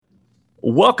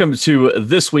Welcome to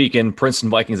This Week in Princeton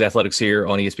Vikings Athletics here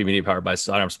on ESPN Media, powered by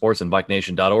Sidearm Sports and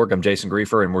VikeNation.org. I'm Jason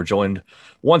Griefer, and we're joined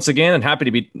once again, and happy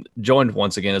to be joined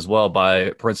once again as well by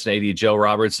Princeton AD Joe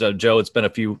Roberts. Joe, it's been a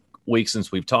few weeks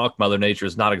since we've talked. Mother Nature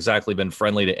has not exactly been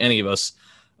friendly to any of us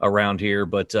around here,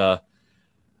 but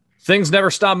things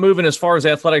never stop moving as far as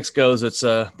athletics goes. It's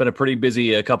been a pretty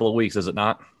busy couple of weeks, is it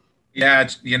not? Yeah,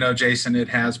 Jason, it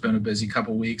has been a busy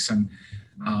couple of weeks, and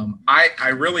I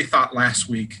really thought last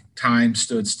week time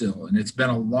stood still, and it's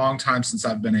been a long time since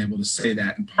I've been able to say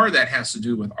that. And part of that has to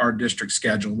do with our district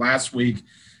schedule. Last week,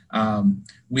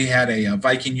 we had a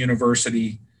Viking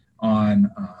University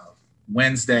on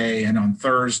Wednesday, and on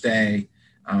Thursday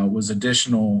was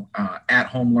additional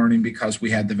at-home learning because we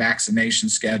had the vaccination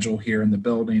schedule here in the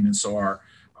building, and so our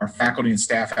faculty and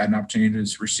staff had an opportunity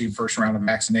to receive first round of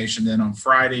vaccination. Then on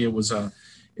Friday, it was an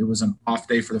off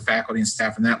day for the faculty and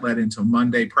staff, and that led into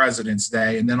Monday, President's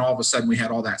Day. And then all of a sudden we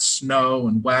had all that snow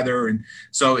and weather. And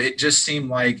so it just seemed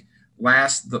like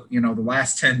the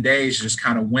last 10 days just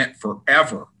kind of went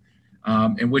forever,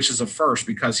 and which is a first,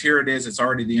 because here it is, it's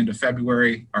already the end of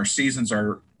February. Our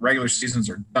regular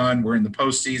seasons are done. We're in the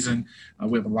postseason.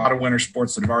 We have a lot of winter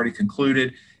sports that have already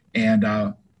concluded.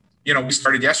 And, we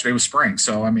started yesterday with spring.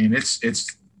 So, I mean,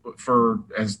 it's for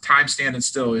as time standing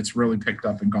still, it's really picked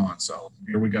up and gone. So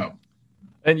here we go.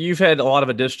 And you've had a lot of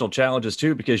additional challenges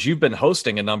too, because you've been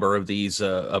hosting a number of these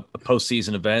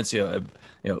postseason events.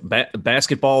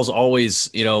 Basketball is always,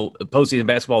 postseason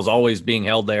basketball is always being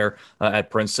held there at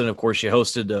Princeton. Of course, you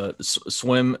hosted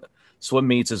swim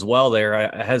meets as well there.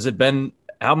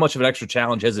 How much of an extra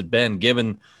challenge has it been,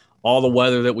 given all the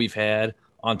weather that we've had,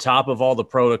 on top of all the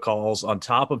protocols, on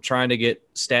top of trying to get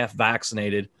staff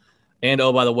vaccinated? And,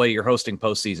 oh, by the way, you're hosting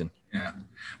postseason. Yeah.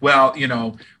 Well,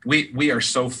 we are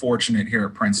so fortunate here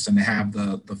at Princeton to have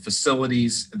the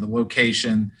facilities, the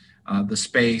location, the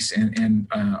space, and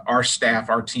our staff,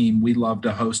 our team. We love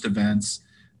to host events,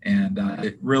 and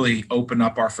it really opened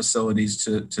up our facilities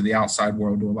to the outside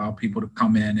world to allow people to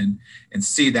come in and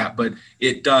see that. But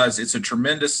it's a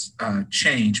tremendous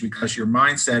change, because your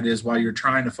mindset is, while you're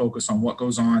trying to focus on what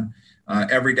goes on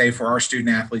every day for our student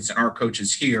athletes and our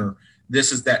coaches here,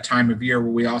 this is that time of year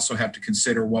where we also have to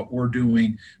consider what we're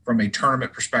doing from a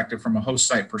tournament perspective, from a host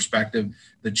site perspective,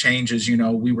 the changes.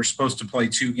 We were supposed to play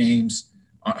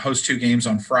host two games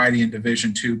on Friday in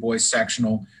Division II boys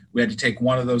sectional. We had to take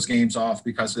one of those games off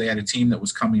because they had a team that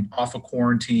was coming off of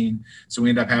quarantine. So we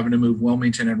ended up having to move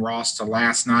Wilmington and Ross to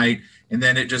last night. And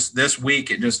then this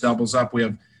week, it just doubles up. We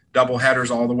have double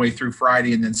headers all the way through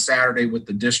Friday, and then Saturday with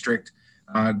the district,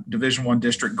 Division I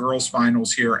district girls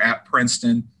finals here at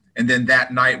Princeton. And then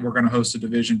that night, we're going to host a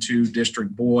Division II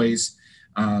district boys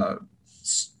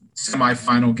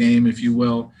semifinal game, if you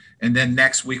will. And then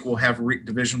next week, we'll have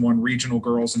Division I regional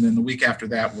girls. And then the week after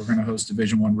that, we're going to host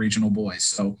Division I regional boys.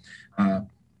 So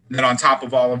then on top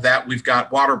of all of that, we've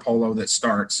got water polo that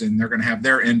starts, and they're going to have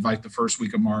their invite the first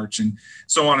week of March, and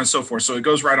so on and so forth. So it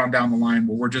goes right on down the line,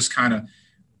 where we're just kind of,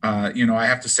 I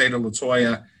have to say to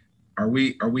LaToya, Are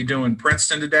we doing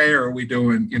Princeton today, or are we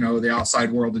doing, the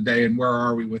outside world today, and where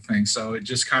are we with things? So it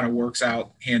just kind of works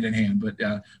out hand in hand, but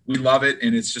we love it,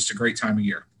 and it's just a great time of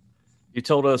year. You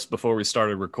told us before we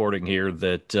started recording here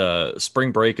that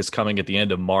spring break is coming at the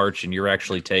end of March, and you're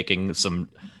actually taking some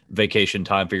vacation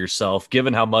time for yourself.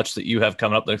 Given how much that you have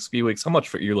coming up the next few weeks, how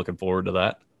much are you looking forward to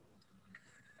that?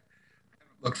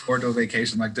 Look forward to a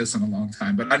vacation like this in a long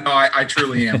time, but I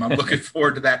truly am. I'm looking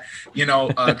forward to that.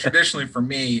 Traditionally for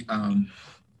me,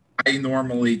 I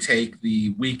normally take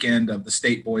the weekend of the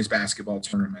state boys basketball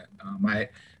tournament. My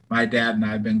dad and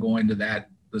I have been going to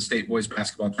the state boys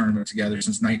basketball tournament together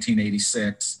since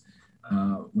 1986,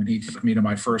 when he took me to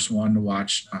my first one to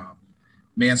watch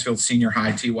Mansfield Senior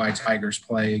High TY Tigers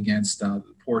play against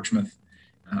Portsmouth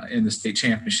in the state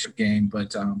championship game.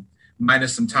 But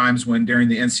minus some times when during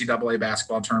the NCAA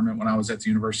basketball tournament, when I was at the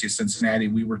University of Cincinnati,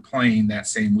 we were playing that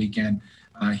same weekend.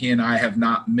 He and I have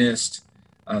not missed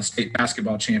a state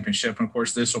basketball championship. And of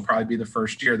course, this will probably be the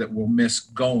first year that we'll miss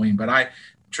going. But I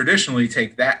traditionally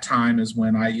take that time as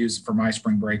when I use for my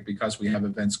spring break, because we have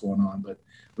events going on. But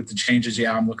with the changes,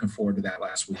 I'm looking forward to that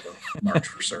last week of March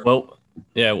for sure. And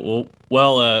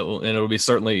it'll be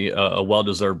certainly a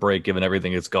well-deserved break, given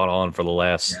everything that's gone on for the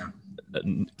last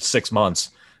 6 months,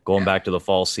 going back to the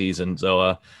fall season.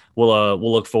 So we'll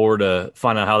look forward to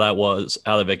find out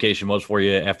how the vacation was for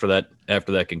you after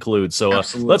that concludes. So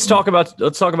let's talk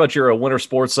about your winter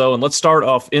sports though, and let's start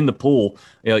off in the pool.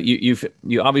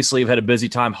 You obviously have had a busy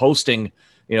time hosting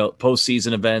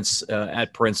postseason events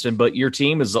at Princeton. But your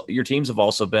teams have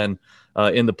also been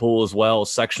in the pool as well,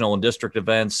 sectional and district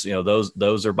events.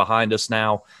 Those are behind us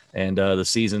now, and the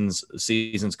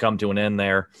seasons come to an end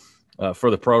there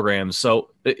for the programs. So,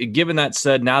 given that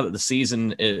said, now that the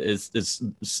season is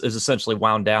essentially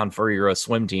wound down for your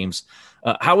swim teams,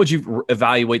 how would you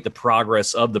evaluate the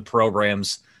progress of the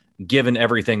programs given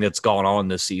everything that's gone on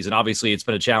this season? Obviously, it's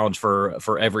been a challenge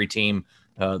for every team.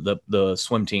 The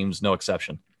swim teams, no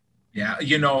exception. Yeah,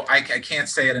 I can't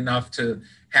say it enough.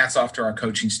 Hats off to our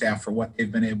coaching staff for what they've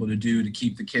been able to do to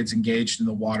keep the kids engaged in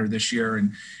the water this year.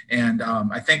 And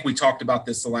I think we talked about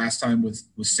this the last time with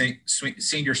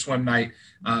senior swim night.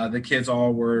 The kids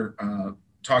all were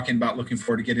talking about looking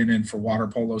forward to getting in for water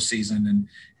polo season and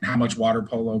how much water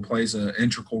polo plays an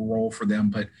integral role for them.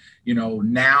 But,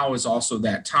 now is also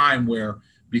that time where,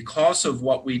 because of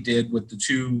what we did with the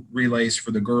 2 relays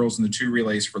for the girls and the 2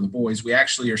 relays for the boys, we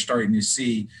actually are starting to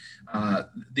see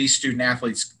these student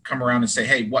athletes come around and say,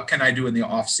 hey, what can I do in the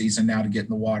off season now to get in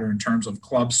the water in terms of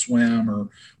club swim or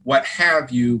what have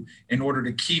you, in order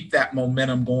to keep that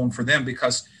momentum going for them?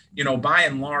 Because, by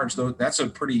and large, though, that's a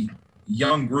pretty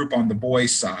young group on the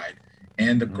boys' side,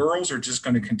 and the girls are just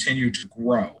going to continue to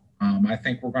grow. I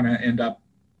think we're going to end up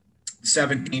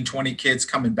 17, 20 kids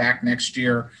coming back next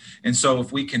year. And so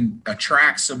if we can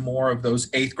attract some more of those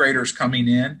 8th graders coming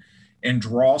in and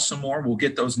draw some more, we'll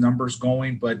get those numbers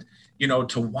going. But,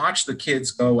 to watch the kids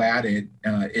go at it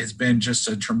has been just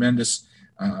a tremendous,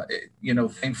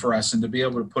 thing for us. And to be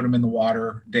able to put them in the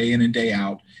water day in and day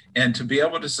out, and to be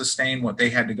able to sustain what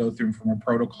they had to go through from a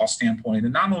protocol standpoint.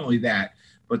 And not only that,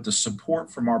 but the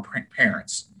support from our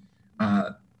parents.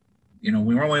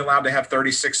 We were only allowed to have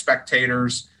 36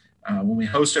 spectators. When we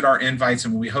hosted our invites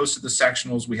and when we hosted the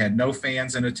sectionals, we had no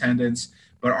fans in attendance,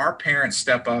 but our parents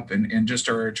step up and just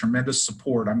are a tremendous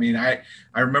support. I mean, I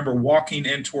remember walking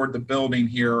in toward the building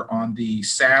here on the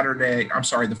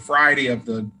Friday of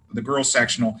the girls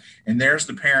sectional, and there's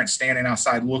the parents standing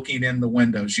outside looking in the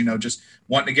windows, just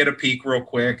wanting to get a peek real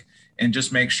quick and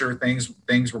just make sure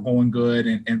things were going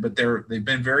good. But they've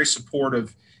been very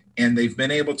supportive, and they've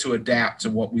been able to adapt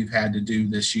to what we've had to do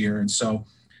this year. And so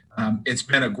it's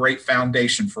been a great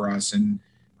foundation for us. And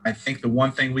I think the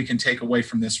one thing we can take away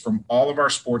from all of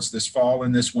our sports this fall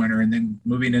and this winter, and then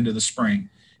moving into the spring,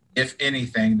 if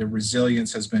anything, the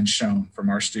resilience has been shown from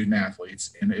our student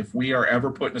athletes. And if we are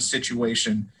ever put in a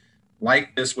situation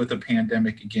like this with a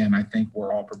pandemic again, I think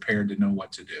we're all prepared to know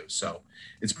what to do. So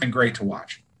it's been great to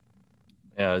watch.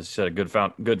 Yeah, it's a good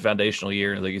foundational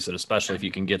year. Like you said, especially if you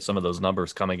can get some of those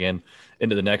numbers coming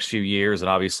into the next few years, and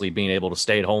obviously being able to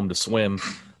stay at home to swim,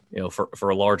 for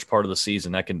a large part of the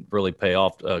season, that can really pay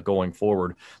off going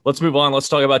forward. Let's move on. Let's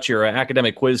talk about your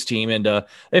academic quiz team. And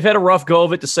they've had a rough go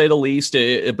of it, to say the least,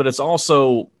 but it's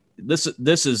also, this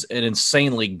is an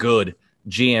insanely good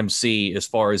GMC as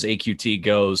far as AQT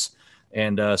goes.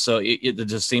 And so it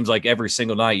just seems like every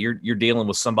single night you're dealing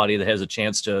with somebody that has a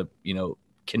chance to,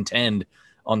 contend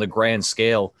on the grand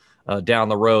scale down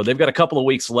the road. They've got a couple of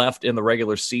weeks left in the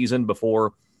regular season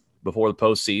before the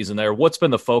postseason there. What's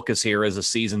been the focus here as the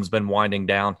season's been winding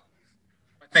down?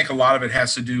 I think a lot of it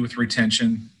has to do with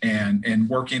retention and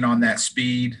working on that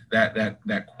speed,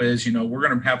 that quiz. We're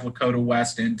going to have Lakota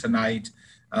West in tonight.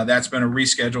 That's been a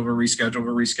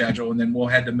reschedule. And then we'll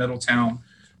head to Middletown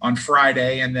on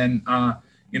Friday, and then,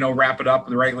 wrap it up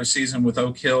with the regular season with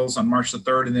Oak Hills on March the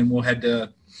 3rd. And then we'll head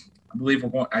to,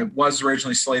 I was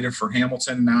originally slated for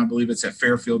Hamilton, and now I believe it's at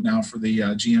Fairfield now for the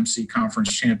GMC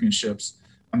Conference Championships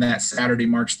on that Saturday,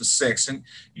 March the 6th. And,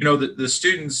 the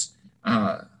students,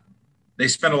 they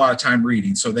spend a lot of time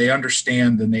reading, so they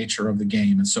understand the nature of the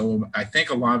game. And so I think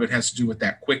a lot of it has to do with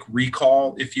that quick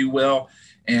recall, if you will,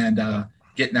 and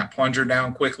getting that plunger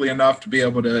down quickly enough to be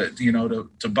able to,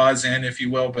 to buzz in, if you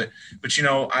will. But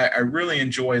I really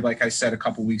enjoy, like I said a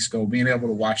couple weeks ago, being able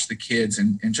to watch the kids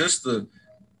and just the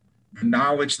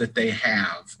knowledge that they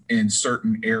have in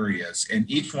certain areas. And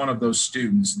each one of those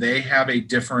students, they have a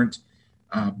different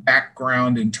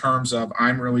background in terms of,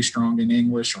 I'm really strong in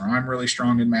English, or I'm really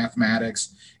strong in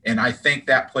mathematics. And I think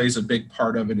that plays a big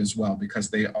part of it as well, because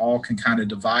they all can kind of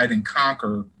divide and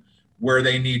conquer where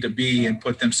they need to be and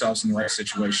put themselves in the right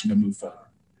situation to move forward.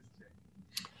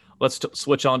 Let's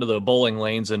switch on to the bowling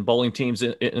lanes and bowling teams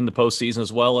in the postseason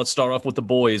as well. Let's start off with the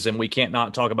boys, and we can't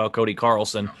not talk about Cody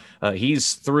Carlson.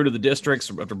 He's through to the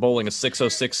districts after bowling a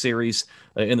 606 series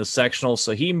in the sectional,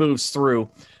 so he moves through.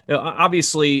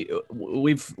 Obviously,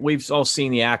 we've all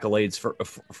seen the accolades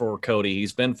for Cody.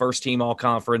 He's been first team all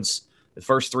conference the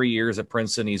first 3 years at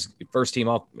Princeton. He's first team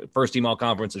all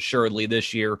conference assuredly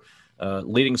this year.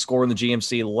 leading scorer in the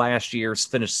GMC last year,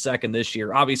 finished second this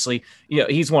year. Obviously,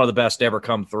 he's one of the best to ever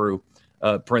come through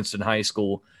Princeton High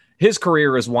School. His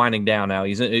career is winding down now.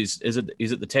 He's at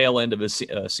the tail end of his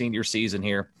senior season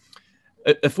here.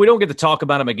 If we don't get to talk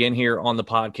about him again here on the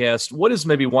podcast, what is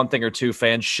maybe one thing or two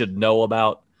fans should know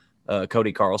about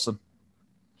Cody Carlson?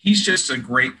 He's just a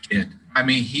great kid. I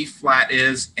mean, he flat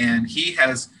is, and he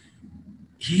has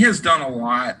done a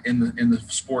lot in the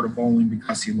sport of bowling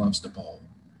because he loves to bowl.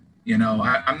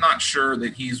 I'm not sure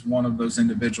that he's one of those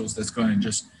individuals that's going to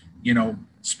just,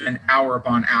 spend hour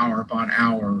upon hour upon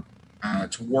hour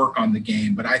to work on the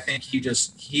game. But I think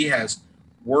he has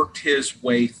worked his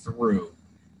way through,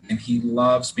 and he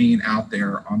loves being out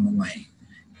there on the lane.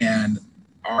 And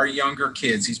our younger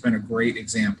kids, he's been a great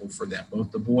example for them,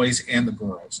 both the boys and the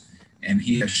girls. And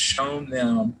he has shown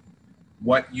them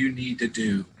what you need to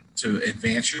do to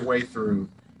advance your way through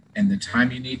and the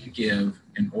time you need to give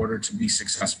in order to be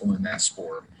successful in that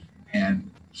sport. And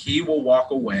he will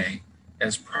walk away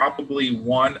as probably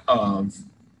one of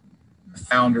the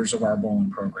founders of our bowling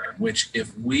program, which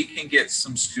if we can get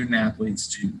some student athletes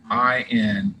to buy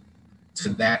in to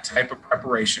that type of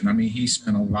preparation, I mean, he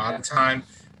spent a lot of time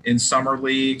in summer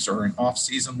leagues or in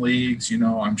off-season leagues.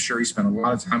 I'm sure he spent a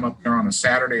lot of time up there on a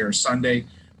Saturday or Sunday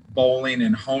bowling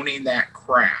and honing that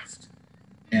craft.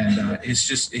 And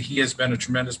he has been a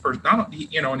tremendous person.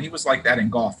 And he was like that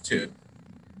in golf too.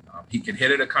 He could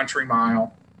hit it a country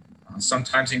mile.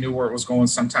 Sometimes he knew where it was going.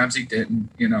 Sometimes he didn't,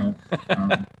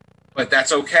 but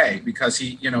that's okay because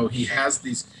he has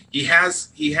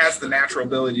the natural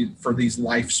ability for these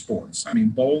life sports. I mean,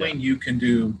 bowling you can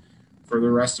do for the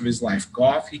rest of his life.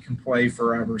 Golf, he can play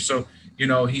forever. So,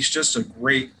 he's just a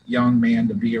great young man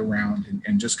to be around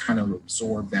and just kind of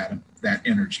absorb that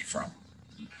energy from.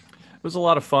 It was a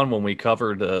lot of fun when we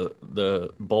covered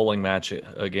the bowling match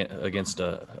against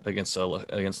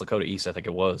Lakota East, I think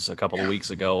it was, a couple of weeks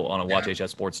ago on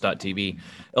WatchHSports.tv.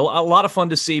 A lot of fun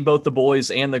to see both the boys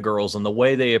and the girls and the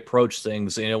way they approach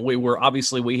things.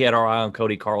 We had our eye on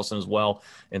Cody Carlson as well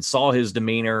and saw his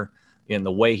demeanor and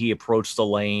the way he approached the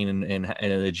lane and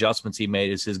the adjustments he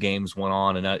made as his games went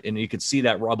on. And you could see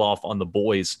that rub off on the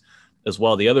boys as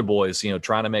well. The other boys,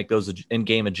 trying to make those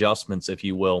in-game adjustments, if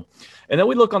you will. And then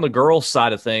we look on the girls'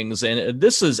 side of things, and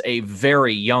this is a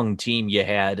very young team you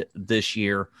had this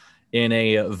year in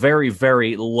a very,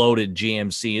 very loaded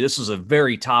GMC. This was a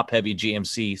very top-heavy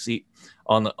GMC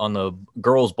on the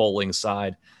girls' bowling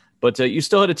side. But you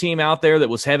still had a team out there that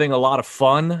was having a lot of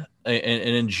fun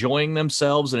and enjoying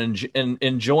themselves and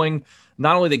enjoying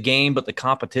not only the game but the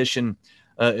competition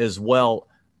as well.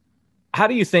 How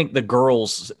do you think the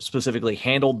girls specifically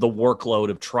handled the workload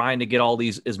of trying to get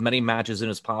as many matches in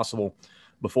as possible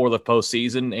before the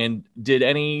postseason? And did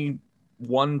any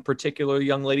one particular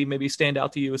young lady maybe stand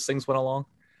out to you as things went along?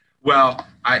 Well,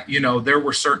 there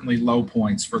were certainly low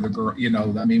points for the girl.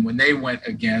 I mean, when they went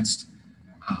against,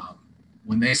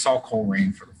 when they saw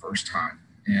Colerain for the first time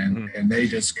and they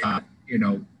just got,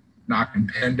 knocking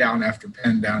pen down after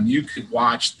pen down, you could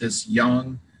watch this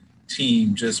young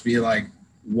team just be like,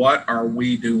 what are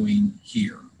we doing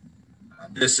here?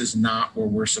 This is not where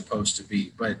we're supposed to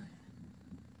be. But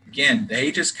again,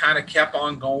 they just kind of kept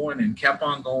on going.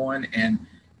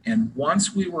 And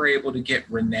once we were able to get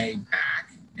Renee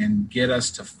back and get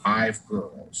us to 5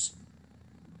 girls,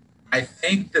 I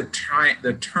think the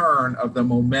turn of the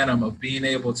momentum of being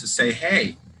able to say,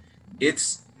 hey,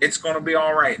 it's going to be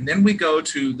all right. And then we go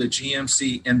to the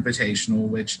GMC Invitational,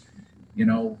 which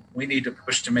we need to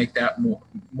push to make that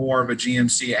more of a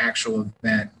GMC actual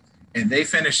event. And they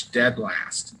finished dead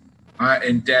last.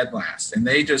 And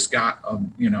they just got,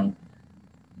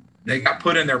 they got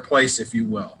put in their place, if you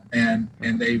will. And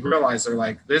they realized they're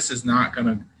like, this is not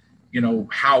going to,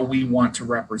 how we want to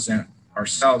represent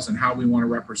ourselves and how we want to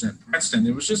represent Princeton.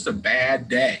 It was just a bad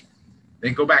day.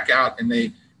 They go back out and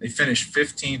they finished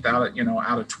 15th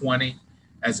out of 20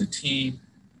 as a team.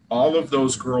 All of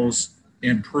those girls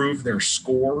improved their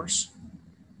scores.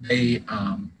 They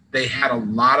had a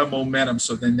lot of momentum.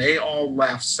 So then they all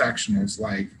left sectionals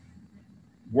like,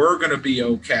 we're going to be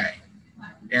okay.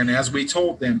 And as we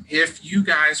told them, if you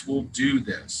guys will do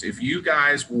this, if you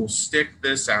guys will stick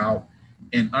this out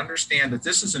and understand that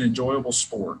this is an enjoyable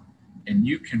sport and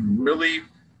you can really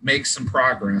make some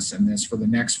progress in this for the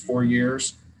next 4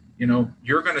 years,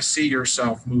 you're going to see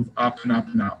yourself move up and up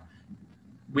and up.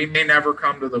 We may never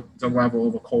come to the level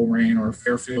of a Colerain or a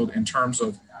Fairfield in terms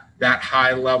of that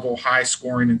high level, high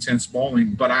scoring, intense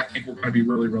bowling, but I think we're going to be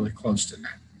really, really close to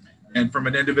that. And from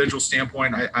an individual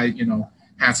standpoint, I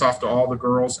hats off to all the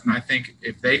girls. And I think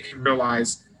if they can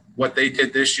realize what they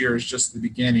did this year is just the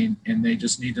beginning, and they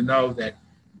just need to know that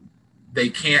they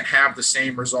can't have the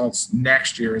same results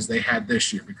next year as they had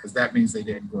this year, because that means they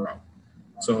didn't grow.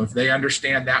 So if they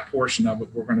understand that portion of it,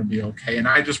 we're going to be okay. And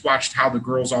I just watched how the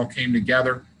girls all came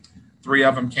together. 3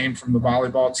 of them came from the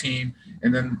volleyball team,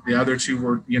 and then the other 2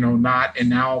 were, not. And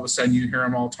now all of a sudden you hear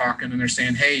them all talking, and they're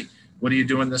saying, hey, what are you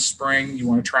doing this spring? You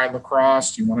want to try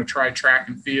lacrosse? Do you want to try track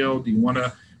and field? Do you want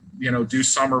to, do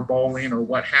summer bowling or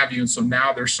what have you? And so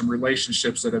now there's some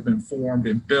relationships that have been formed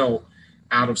and built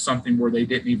out of something where they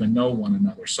didn't even know one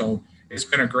another. So it's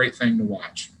been a great thing to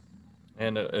watch.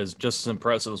 And it's just as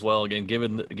impressive as well. Again,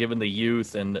 given the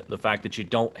youth and the fact that you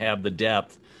don't have the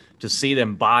depth, to see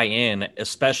them buy in,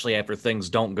 especially after things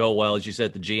don't go well, as you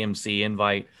said, the GMC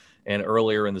invite and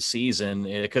earlier in the season,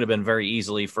 it could have been very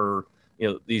easily for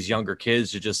these younger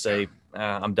kids to just say,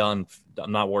 I'm done.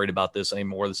 I'm not worried about this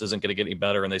anymore. This isn't going to get any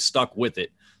better. And they stuck with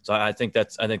it. So I think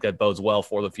that bodes well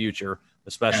for the future,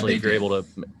 especially if you're able to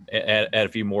add a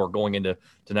few more going into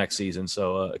next season.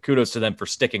 So kudos to them for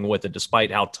sticking with it,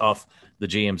 despite how tough the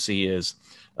GMC is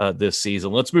this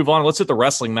season. Let's move on. Let's hit the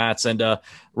wrestling mats. And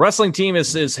wrestling team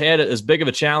has had as big of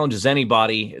a challenge as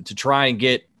anybody to try and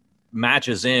get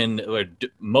matches in,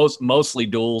 mostly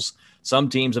duels. Some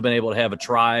teams have been able to have a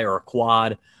try or a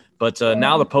quad, but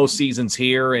now the postseason's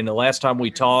here. And the last time we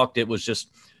talked, it was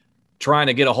just trying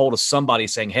to get a hold of somebody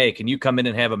saying, hey, can you come in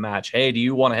and have a match? Hey, do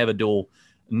you want to have a duel?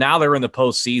 Now they're in the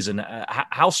postseason.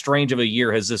 How strange of a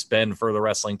year has this been for the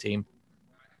wrestling team?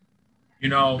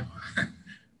 I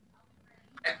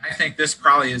think this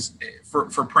probably is for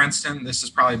Princeton. This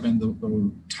has probably been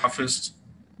the toughest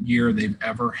year they've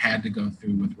ever had to go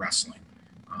through with wrestling.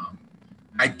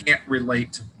 I can't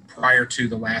relate to prior to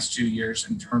the last 2 years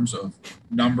in terms of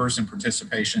numbers and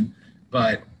participation,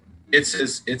 but it's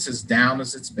as down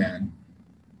as it's been.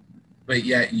 But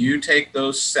yet you take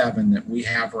those 7 that we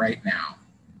have right now,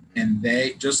 and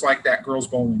they, just like that girls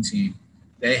bowling team,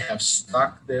 they have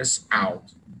stuck this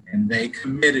out, and they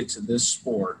committed to this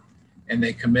sport, and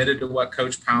they committed to what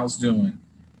Coach Powell's doing,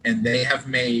 and they have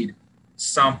made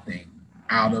something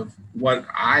out of what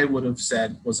I would have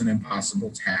said was an impossible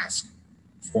task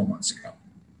 4 months ago.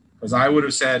 Because I would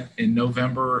have said in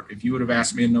November, if you would have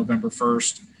asked me in November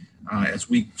 1st, as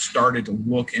we started to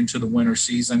look into the winter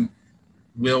season,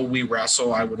 will we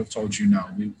wrestle? I would have told you no,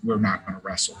 we're not going to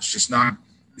wrestle. It's not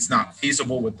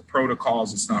feasible with the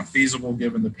protocols. It's not feasible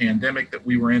given the pandemic that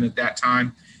we were in at that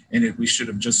time. And we should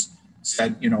have just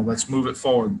said, let's move it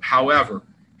forward. However,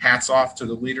 hats off to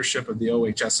the leadership of the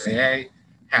OHSAA,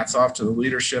 hats off to the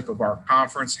leadership of our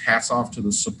conference, hats off to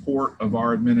the support of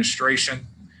our administration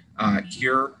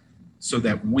here, so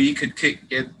that we could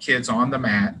get kids on the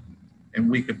mat and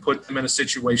we could put them in a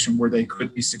situation where they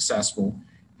could be successful.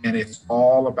 And it's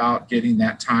all about getting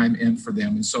that time in for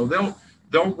them. And so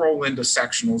they'll roll into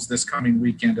sectionals this coming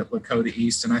weekend at Lakota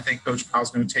East. And I think Coach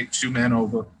Powell's going to take 2 men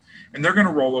over, and they're going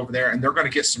to roll over there, and they're going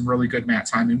to get some really good mat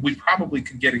time. And we probably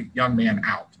could get a young man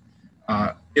out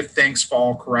if things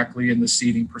fall correctly in the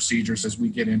seating procedures as we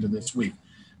get into this week.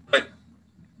 But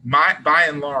by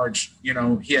and large,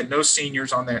 he had no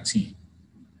seniors on that team.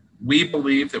 We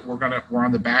believe that we're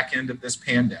on the back end of this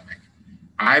pandemic.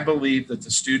 I believe that the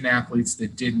student athletes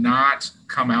that did not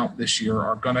come out this year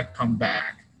are going to come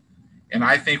back. And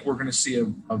I think we're going to see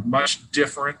a much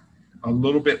different, a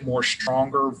little bit more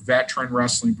stronger veteran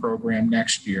wrestling program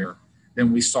next year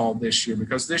than we saw this year,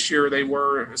 because this year they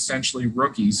were essentially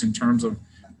rookies in terms of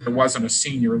there wasn't a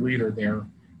senior leader there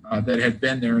that had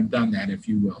been there and done that, if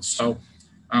you will. So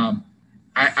I'm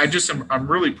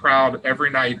really proud every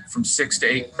night from 6 to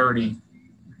 8:30,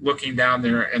 looking down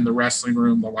there in the wrestling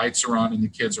room, the lights are on and the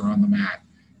kids are on the mat,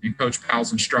 and Coach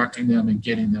Powell's instructing them and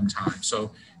getting them time.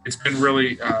 So it's been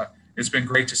really, it's been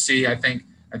great to see. I think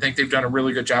they've done a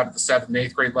really good job at the 7th and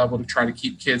 8th grade level to try to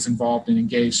keep kids involved and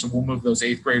engaged. So we'll move those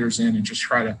 8th graders in and just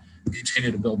try to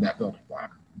continue to build that building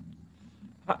block.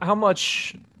 How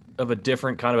much of a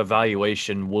different kind of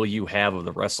evaluation will you have of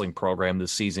the wrestling program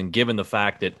this season, given the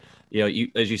fact that,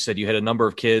 as you said, you had a number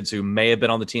of kids who may have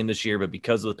been on the team this year, but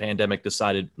because of the pandemic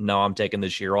decided, no, I'm taking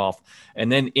this year off.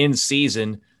 And then in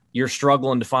season, you're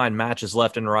struggling to find matches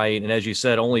left and right. And as you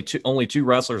said, only two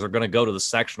wrestlers are going to go to the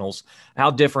sectionals. How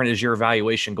different is your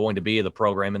evaluation going to be of the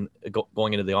program and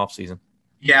going into the off season?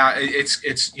 Yeah,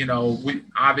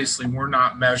 we're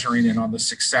not measuring it on the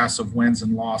success of wins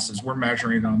and losses. We're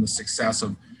measuring it on the success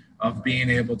of being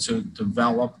able to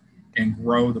develop and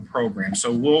grow the program.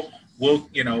 So we're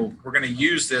going to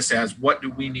use this as what do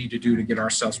we need to do to get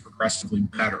ourselves progressively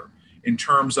better in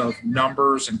terms of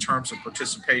numbers, in terms of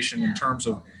participation, in terms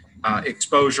of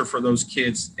exposure for those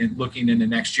kids and looking into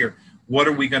next year. What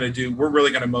are we going to do? We're really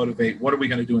going to motivate. What are we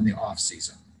going to do in the off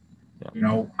season? You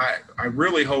know, I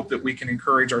really hope that we can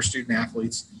encourage our student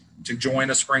athletes to join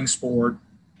a spring sport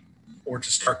or to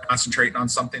start concentrating on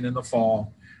something in the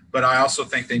fall. But I also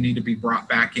think they need to be brought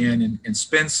back in and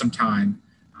spend some time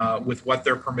with what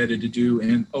they're permitted to do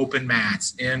in open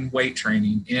mats, in weight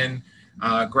training, in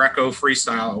Greco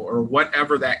freestyle, or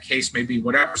whatever that case may be,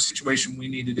 whatever situation we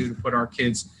need to do to put our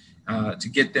kids to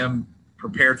get them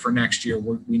prepared for next year,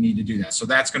 we need to do that. So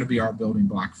that's going to be our building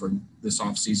block for this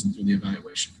offseason through the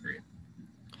evaluation period.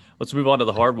 Let's move on to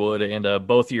the hardwood, and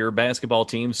both your basketball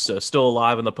teams still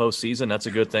alive in the postseason. That's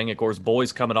a good thing. Of course,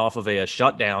 boys coming off of a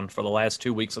shutdown for the last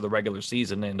 2 weeks of the regular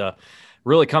season, and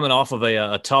really coming off of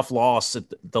a tough loss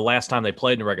the last time they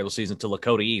played in the regular season to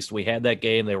Lakota East. We had that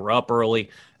game. They were up early,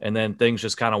 and then things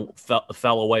just kind of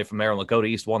fell away from there. Lakota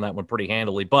East won that one pretty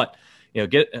handily. But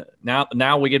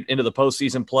now we get into the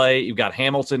postseason play. You've got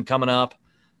Hamilton coming up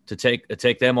to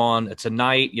take them on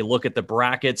tonight. You look at the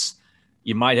brackets.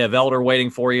 You might have Elder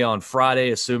waiting for you on Friday,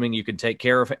 assuming you can take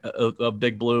care of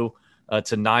Big Blue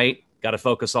tonight. Got to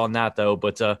focus on that, though.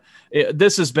 But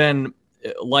this has been,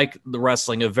 like the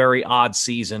wrestling, a very odd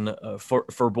season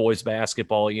for boys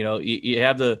basketball. You know, you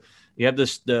have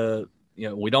this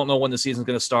we don't know when the season's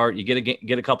going to start. You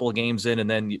get a couple of games in, and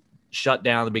then you shut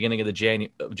down at the beginning of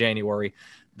the January,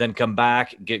 then come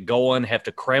back, get going, have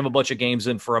to cram a bunch of games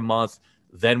in for a month.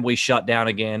 Then we shut down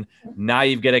again. Now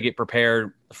you've got to get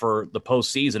prepared for the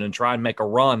postseason and try and make a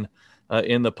run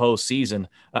in the postseason.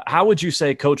 How would you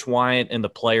say Coach Wyatt and the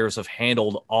players have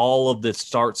handled all of the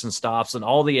starts and stops and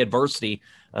all the adversity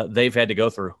they've had to go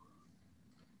through?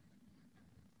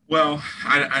 Well,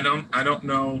 I don't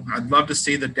know. I'd love to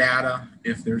see the data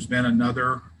if there's been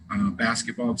another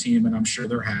basketball team, and I'm sure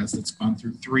there has, that's gone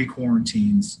through 3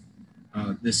 quarantines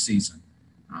this season.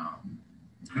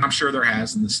 I'm sure there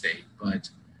has in the state, but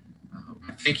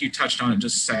I think you touched on it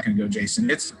just a second ago, Jason.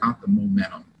 It's about the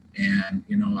momentum. And,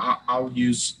 you know,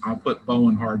 I'll put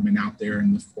Bowen Hardman out there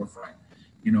in the forefront.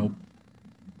 You know,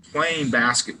 playing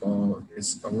basketball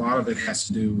a lot of it has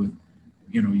to do with,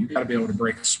 you know, you got to be able to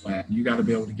break a sweat. You got to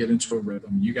be able to get into a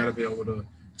rhythm. You got to be able to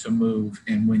move.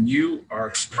 And when you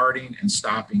are starting and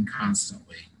stopping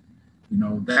constantly, you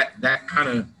know, that kind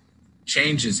of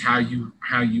changes how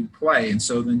you play. And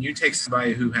so then you take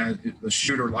somebody who has a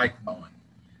shooter like Bowen,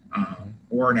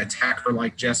 or an attacker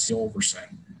like Jesse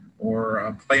Olverson, or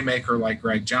a playmaker like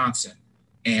Greg Johnson,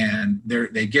 and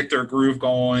they get their groove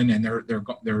going, and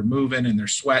they're moving, and they're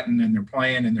sweating, and they're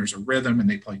playing, and there's a rhythm, and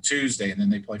they play Tuesday, and then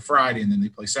they play Friday, and then they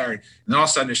play Saturday, and then all of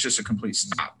a sudden it's just a complete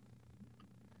stop.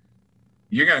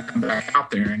 You're going to come back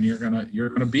out there, and you're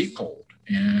gonna be cold,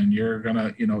 and you're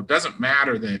gonna, you know, it doesn't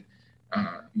matter that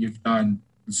you've done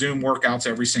Zoom workouts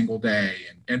every single day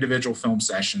and individual film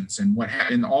sessions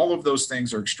and all of those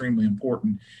things are extremely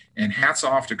important. And hats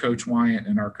off to Coach Wyatt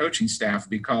and our coaching staff,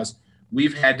 because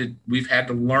we've had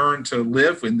to learn to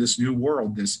live in this new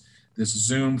world, this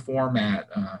Zoom format,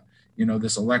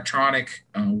 this electronic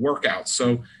workout.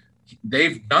 So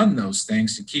they've done those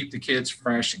things to keep the kids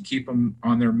fresh and keep them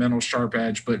on their mental sharp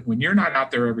edge. But when you're not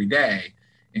out there every day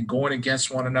and going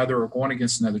against one another or going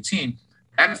against another team,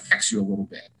 that affects you a little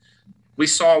bit. We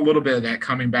saw a little bit of that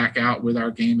coming back out with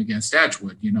our game against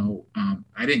Edgewood. You know,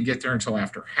 I didn't get there until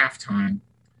after halftime.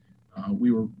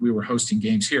 We were hosting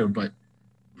games here, but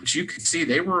you could see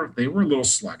they were a little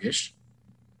sluggish.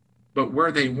 But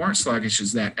where they weren't sluggish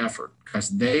is that effort, because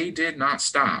they did not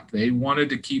stop. They wanted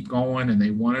to keep going, and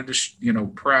they wanted to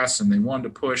press, and they wanted to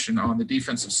push, and on the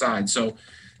defensive side. So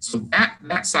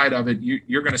that side of it,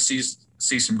 you're going to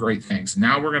see some great things.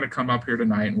 Now we're going to come up here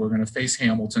tonight, and we're going to face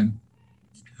Hamilton,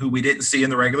 who we didn't see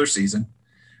in the regular season,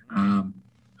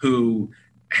 who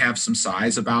have some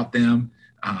size about them.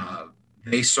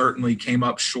 They certainly came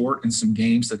up short in some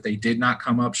games that they did not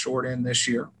come up short in this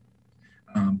year.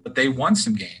 But they won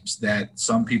some games that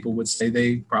some people would say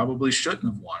they probably shouldn't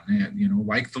have won,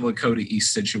 like the Lakota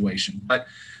East situation. But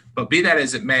be that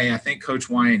as it may, I think Coach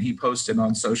Wyatt, he posted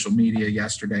on social media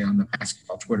yesterday on the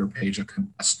basketball Twitter page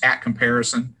a stat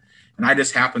comparison. And I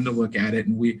just happened to look at it,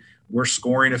 and we're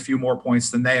scoring a few more points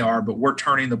than they are, but we're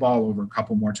turning the ball over a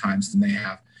couple more times than they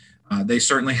have. They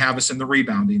certainly have us in the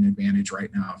rebounding advantage right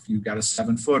now. If you've got a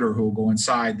 7-footer who will go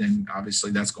inside, then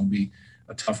obviously that's going to be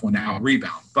a tough one to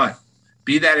out-rebound. But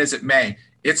be that as it may,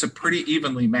 it's a pretty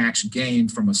evenly matched game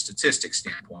from a statistics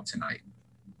standpoint tonight.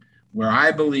 Where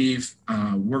I believe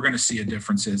we're going to see a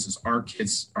difference is our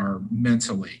kids are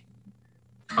mentally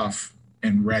tough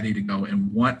and ready to go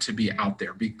and want to be out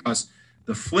there. Because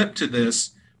the flip to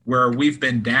this, where we've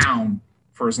been down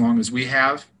for as long as we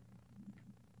have,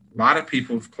 a lot of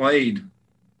people have played,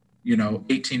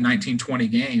 18, 19, 20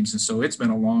 games. And so it's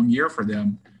been a long year for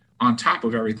them on top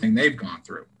of everything they've gone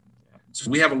through. So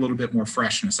we have a little bit more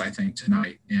freshness, I think,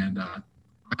 tonight. And I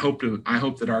hope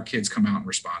that our kids come out and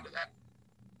respond to that.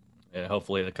 Yeah,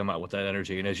 hopefully they come out with that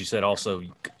energy. And as you said, also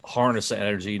harness that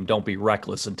energy and don't be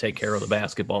reckless and take care of the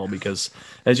basketball because,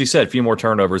 as you said, a few more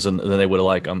turnovers than they would have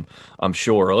liked, I'm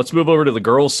sure. Let's move over to the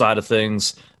girls' side of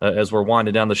things as we're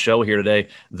winding down the show here today.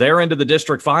 They're into the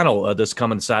district final this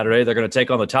coming Saturday. They're going to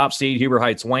take on the top seed, Huber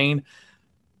Heights Wayne.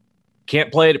 Can't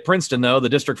play it at Princeton, though. The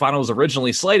district final was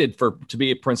originally slated to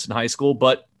be at Princeton High School,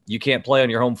 but you can't play on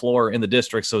your home floor in the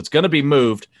district, so it's going to be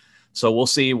moved. So we'll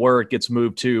see where it gets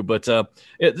moved to. But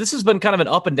this has been kind of an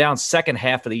up and down second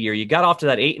half of the year. You got off to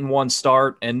that 8-1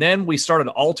 start, and then we started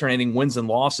alternating wins and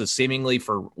losses seemingly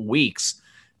for weeks.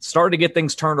 Started to get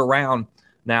things turned around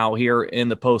now here in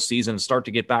the postseason and start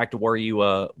to get back to where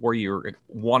you're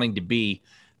wanting to be.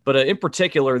 But in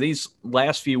particular, these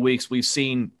last few weeks, we've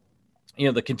seen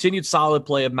the continued solid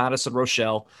play of Madison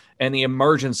Rochelle and the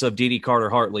emergence of Dee Dee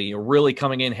Carter-Hartley really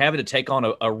coming in, having to take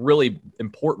on a really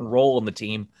important role in the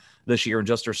team this year in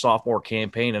just her sophomore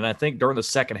campaign. And I think during the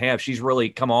second half, she's really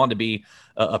come on to be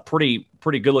a pretty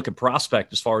good looking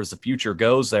prospect as far as the future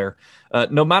goes there.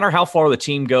 No matter how far the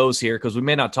team goes here, because we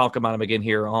may not talk about them again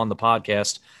here on the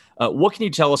podcast, what can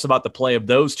you tell us about the play of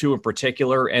those two in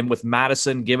particular? And with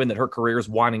Madison, given that her career is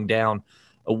winding down,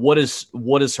 what is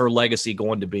her legacy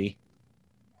going to be?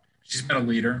 She's been a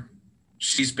leader.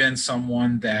 She's been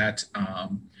someone that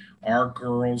our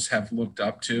girls have looked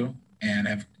up to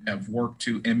and have worked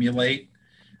to emulate.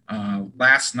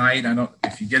 Last night, I don't know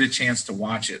if you get a chance to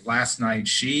watch it. Last night,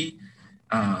 she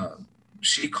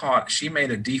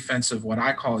made a defensive, what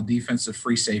I call a defensive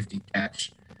free safety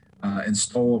catch, and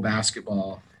stole a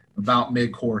basketball about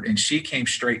midcourt, and she came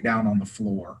straight down on the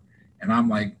floor. And I'm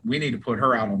like, we need to put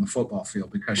her out on the football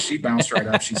field because she bounced right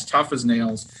up. She's tough as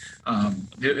nails.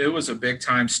 It was a big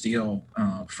time steal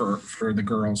for the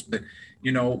girls. But,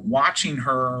 watching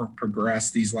her progress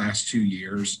these last 2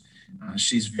 years,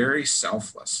 she's very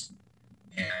selfless.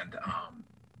 And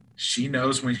she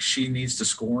knows when she needs to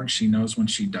score and she knows when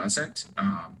she doesn't.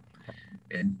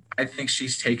 And I think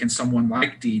she's taken someone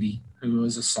like Dee Dee, who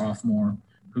is a sophomore,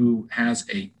 who has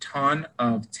a ton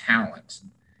of talent.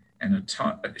 And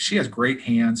she has great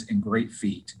hands and great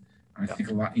feet. I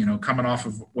think a lot, coming off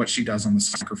of what she does on the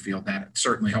soccer field, that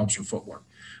certainly helps her footwork.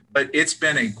 But it's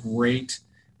been a great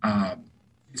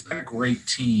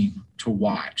team to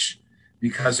watch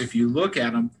because if you look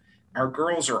at them, our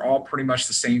girls are all pretty much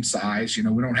the same size. We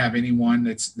don't have anyone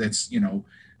that's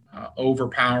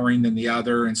overpowering than the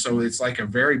other, and so it's like a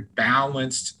very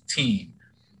balanced team.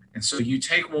 And so you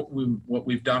take what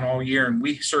we've done all year, and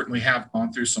we certainly have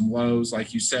gone through some lows,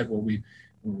 like you said, where we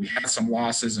had some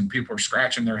losses and people are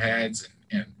scratching their heads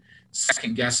and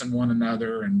second guessing one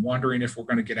another and wondering if we're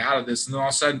going to get out of this. And then all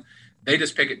of a sudden they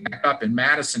just pick it back up, and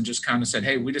Madison just kind of said,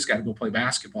 hey, we just got to go play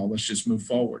basketball. Let's just move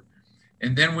forward.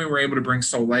 And then we were able to bring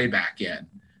Soleil back in,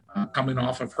 coming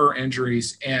off of her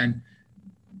injuries. And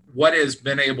what has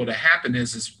been able to happen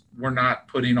is we're not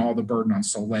putting all the burden on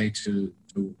Soleil to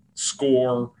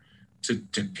score,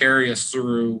 to carry us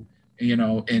through,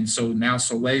 and so now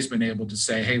Soleil's been able to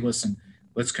say, hey, listen,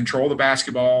 let's control the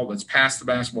basketball, let's pass the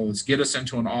basketball, let's get us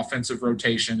into an offensive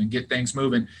rotation and get things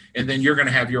moving, and then you're going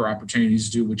to have your opportunities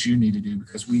to do what you need to do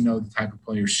because we know the type of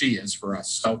player she is for us.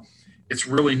 So it's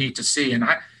really neat to see. And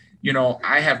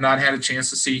I have not had a chance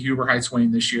to see Huber Heights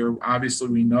Wayne this year. Obviously,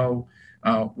 we know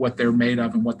what they're made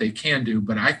of and what they can do,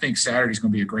 but I think Saturday's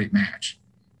going to be a great match.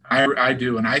 I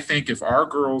do, and I think if our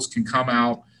girls can come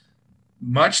out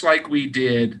much like we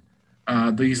did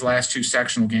these last two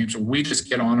sectional games, where we just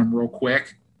get on them real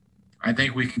quick, I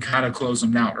think we can kind of close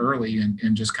them out early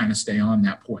and just kind of stay on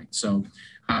that point. So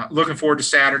looking forward to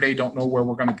Saturday. Don't know where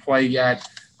we're going to play yet.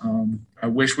 I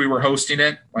wish we were hosting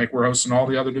it like we're hosting all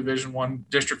the other Division I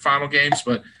district final games,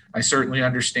 but I certainly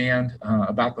understand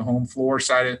about the home floor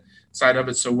side of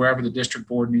it. So wherever the district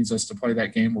board needs us to play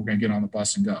that game, we're going to get on the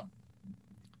bus and go.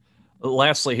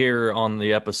 Lastly, here on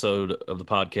the episode of the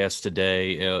podcast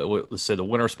today, let's say the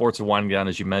winter sports are winding down,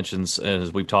 as you mentioned, and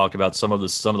as we've talked about, some of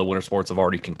the winter sports have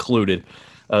already concluded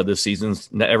this season.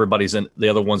 Everybody's in. The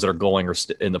other ones that are going are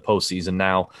in the postseason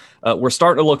now. We're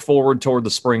starting to look forward toward the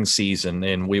spring season,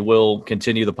 and we will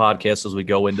continue the podcast as we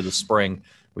go into the spring.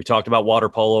 We talked about water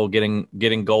polo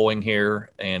getting going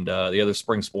here, and the other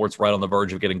spring sports right on the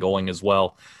verge of getting going as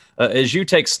well. As you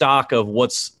take stock of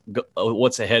what's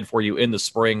ahead for you in the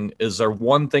spring, is there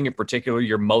one thing in particular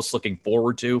you're most looking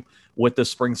forward to with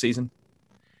this spring season?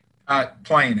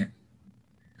 Playing it.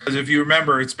 Because if you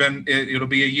remember, it'll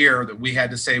be a year that we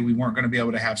had to say we weren't going to be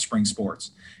able to have spring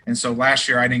sports. And so last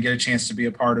year I didn't get a chance to be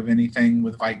a part of anything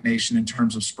with Pike Nation in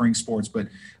terms of spring sports, but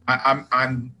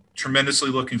I'm tremendously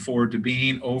looking forward to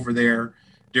being over there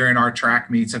during our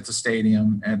track meets at the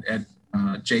stadium at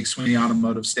Jake Sweeney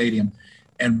Automotive Stadium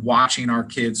and watching our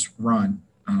kids run.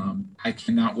 I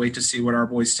cannot wait to see what our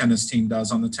boys tennis team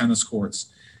does on the tennis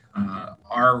courts.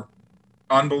 Our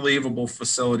unbelievable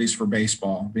facilities for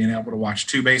baseball, being able to watch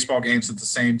 2 baseball games at the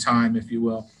same time, if you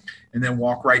will, and then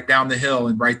walk right down the hill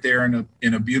and right there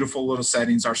in a beautiful little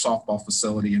settings, our softball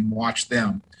facility, and watch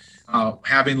them.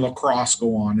 Having lacrosse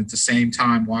go on at the same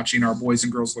time, watching our boys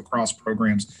and girls lacrosse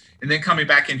programs, and then coming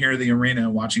back in here to the arena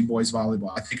and watching boys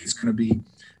volleyball. I think it's going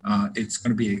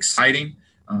to be exciting.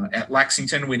 At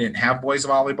Lexington, we didn't have boys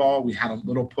volleyball. We had a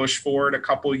little push for it a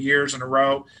couple of years in a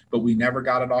row, but we never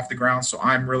got it off the ground. So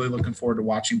I'm really looking forward to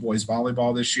watching boys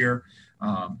volleyball this year.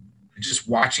 Just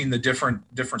watching the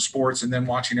different sports and then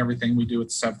watching everything we do at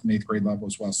the 7th and 8th grade level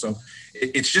as well. So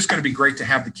it's just going to be great to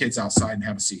have the kids outside and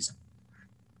have a season.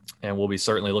 And we'll be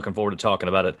certainly looking forward to talking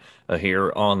about it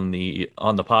here on the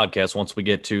podcast once we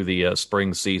get to the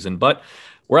spring season. But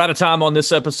we're out of time on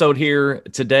this episode here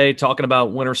today talking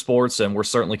about winter sports, and we're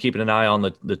certainly keeping an eye on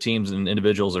the teams and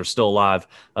individuals that are still alive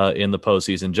in the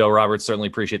postseason. Joe Roberts, certainly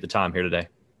appreciate the time here today.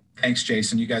 Thanks,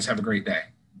 Jason. You guys have a great day.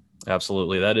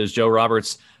 Absolutely. That is Joe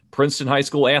Roberts, Princeton High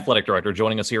School Athletic Director,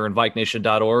 joining us here in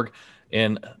VikeNation.org.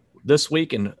 And this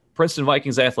week in Princeton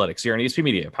Vikings Athletics here on ESP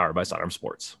Media, powered by Sidearm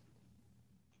Sports.